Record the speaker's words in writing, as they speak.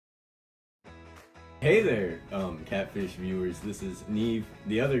Hey there, Catfish viewers. This is Neve.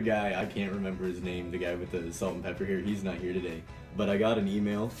 The other guy, I can't remember his name, the guy with the salt and pepper hair, he's not here today. But I got an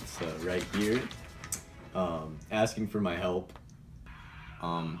email, it's right here, asking for my help.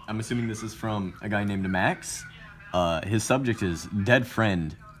 I'm assuming this is from a guy named Max. His subject is Dead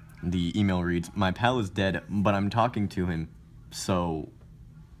Friend. The email reads, "My pal is dead, but I'm talking to him. So,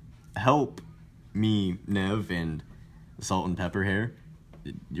 help me, Nev, and salt and pepper hair.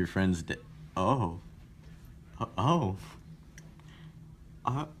 Your friend's dead." Oh. Oh.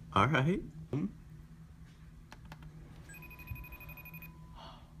 Alright.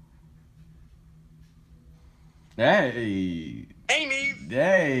 Hey. Hey, Neve.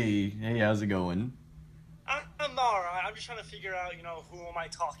 Hey, how's it going? I'm alright. I'm just trying to figure out, who am I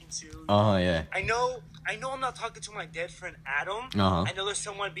talking to? Yeah. I know I'm not talking to my dead friend Adam. I know there's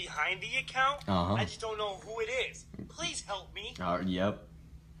someone behind the account. I just don't know who it is. Please help me. Yep.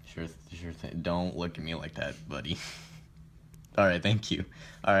 Sure thing. Don't look at me like that, buddy. Alright, thank you.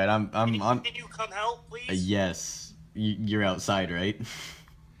 Alright, I'm Can you come help, please? Yes. You're outside, right?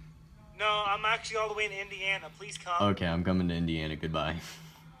 No, I'm actually all the way in Indiana. Please come. Okay, I'm coming to Indiana. Goodbye.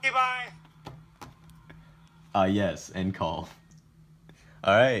 Okay, bye. Yes, and call.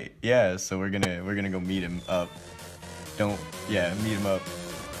 Alright, yeah, so we're gonna go meet him up. Meet him up.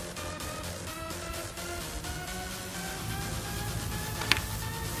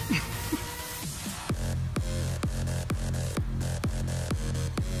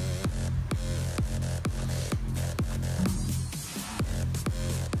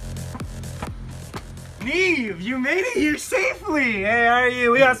 Neve, you made it here safely. Hey, how are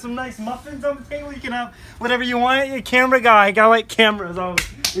you? We got some nice muffins on the table. You can have whatever you want. You're a camera guy. I like cameras. Oh,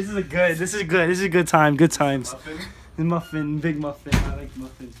 this is a good time. Good times. Muffin, big muffin. I like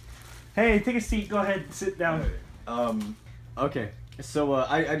muffins. Hey, take a seat. Go ahead, sit down. Okay. So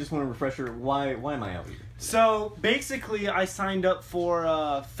I just want to refresher. Why am I out here? So basically, I signed up for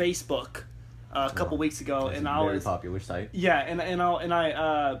Facebook a couple weeks ago, and I was very popular site. Yeah, and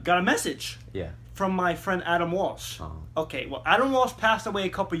I got a message. Yeah. From my friend Adam Walsh. Okay, well, Adam Walsh passed away a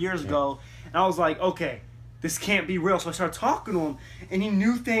couple years ago, and I was like, okay, this can't be real. So I started talking to him, and he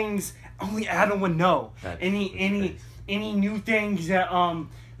knew things only Adam would know. And he knew things that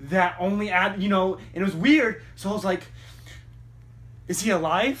that only Adam, and it was weird. So I was like, is he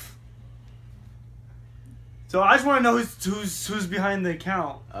alive? So I just want to know who's behind the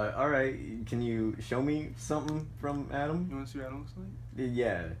account. All right, can you show me something from Adam? You want to see what Adam looks like?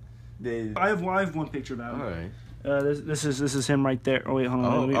 Yeah. I have one picture of Adam. All right. This is him right there. Oh wait, hold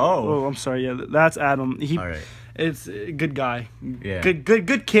on. Oh, I'm sorry. Yeah, that's Adam. All right. It's a good guy. Yeah.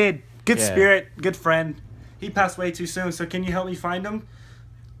 Good kid. Good spirit. Good friend. He passed away too soon. So can you help me find him?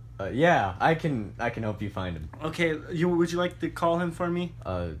 Yeah, I can help you find him. Okay. Would you like to call him for me?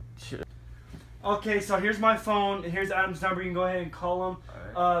 Sure. Okay. So here's my phone. And here's Adam's number. You can go ahead and call him.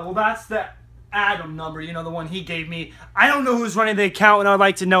 All right. Well, that's the Adam number, the one he gave me. I don't know who's running the account, and I'd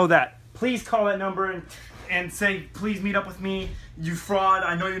like to know that. Please call that number and say, please meet up with me, you fraud.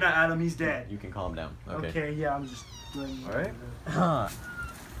 I know you're not Adam, he's dead. You can calm down. Okay. Okay, yeah, I'm just doing. All right.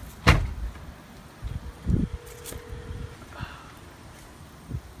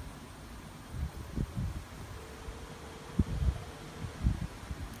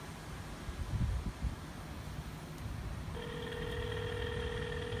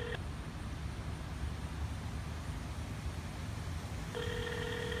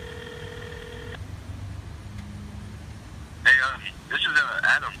 This is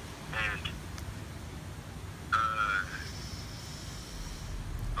Adam, and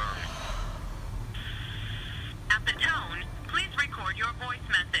At the tone, please record your voice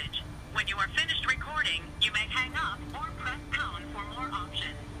message. When you are finished recording, you may hang up or press pound for more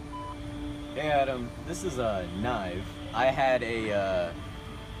options. Hey Adam, this is Knive. I had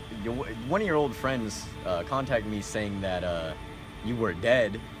one of your old friends contact me saying that you were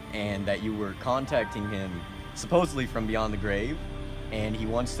dead and that you were contacting him supposedly from beyond the grave, and he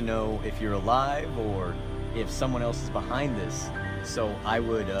wants to know if you're alive or if someone else is behind this. So I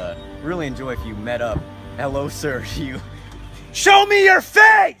would really enjoy if you met up. Hello, sir. Show me your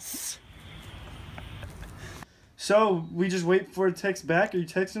face! So, we just wait for a text back? Are you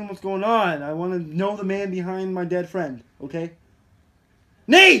texting him? What's going on? I want to know the man behind my dead friend, okay?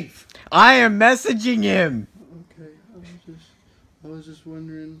 Neve! I am messaging him! Okay, I was just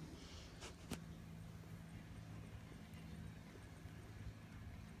wondering.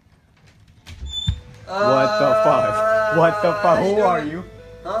 What the fuck? What the fuck? Who are you?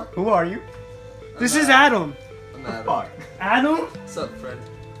 Huh? Who are you? This is Adam. I'm Adam. Fuck. Adam? What's up, friend?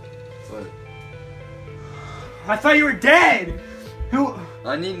 What? I thought you were dead. Who?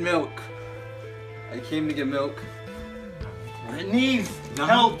 I need milk. I came to get milk. Neve, No,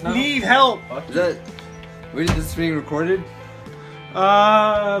 help! no. Neve, help! Is that... Wait, is this being recorded?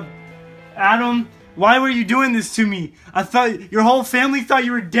 Adam, why were you doing this to me? I thought your whole family thought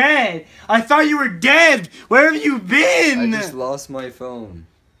you were dead. I thought you were dead. Where have you been? I just lost my phone.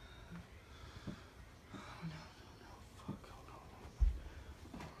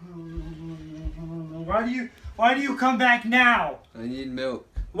 Why do you come back now? I need milk.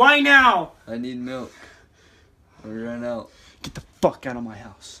 Why now? I need milk. I ran out. Get the fuck out of my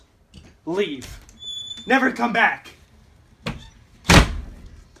house. Leave. Never come back.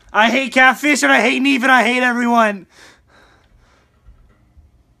 I hate Catfish and I hate Neve and I hate everyone.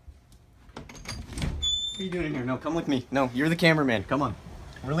 What are you doing in here? No, come with me. No, you're the cameraman. Come on.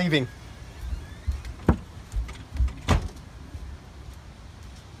 We're leaving.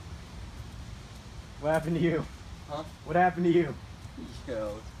 What happened to you? Huh? What happened to you?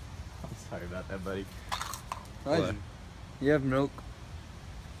 Yo. I'm sorry about that, buddy. Hi. What? You have milk?